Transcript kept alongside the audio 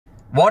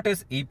What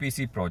is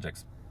EPC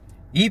projects?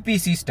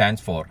 EPC stands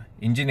for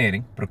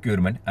Engineering,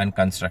 Procurement and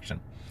Construction.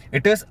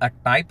 It is a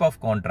type of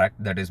contract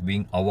that is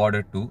being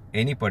awarded to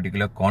any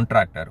particular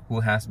contractor who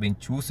has been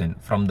chosen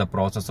from the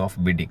process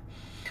of bidding.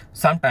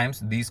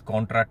 Sometimes these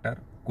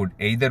contractor could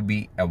either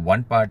be a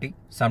one party,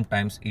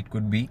 sometimes it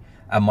could be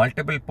a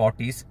multiple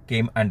parties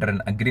came under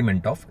an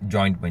agreement of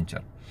joint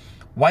venture.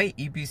 Why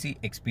EPC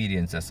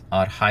experiences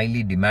are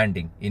highly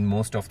demanding in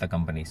most of the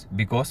companies?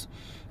 Because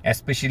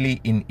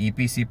especially in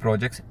EPC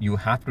projects, you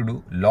have to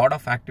do a lot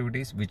of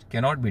activities which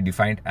cannot be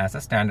defined as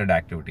a standard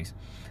activities.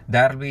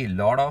 There will be a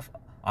lot of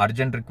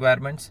urgent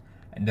requirements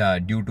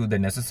due to the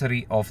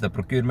necessary of the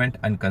procurement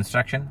and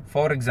construction.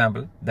 For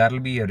example, there will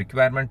be a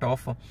requirement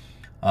of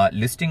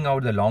listing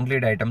out the long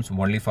lead items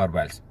only for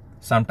wells.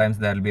 Sometimes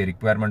there will be a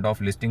requirement of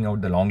listing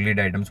out the long lead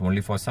items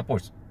only for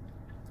supports.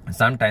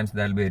 Sometimes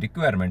there will be a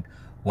requirement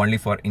only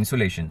for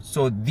insulation.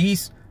 So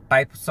these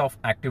types of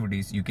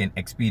activities you can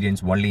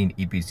experience only in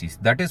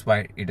EPCs. That is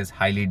why it is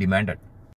highly demanded.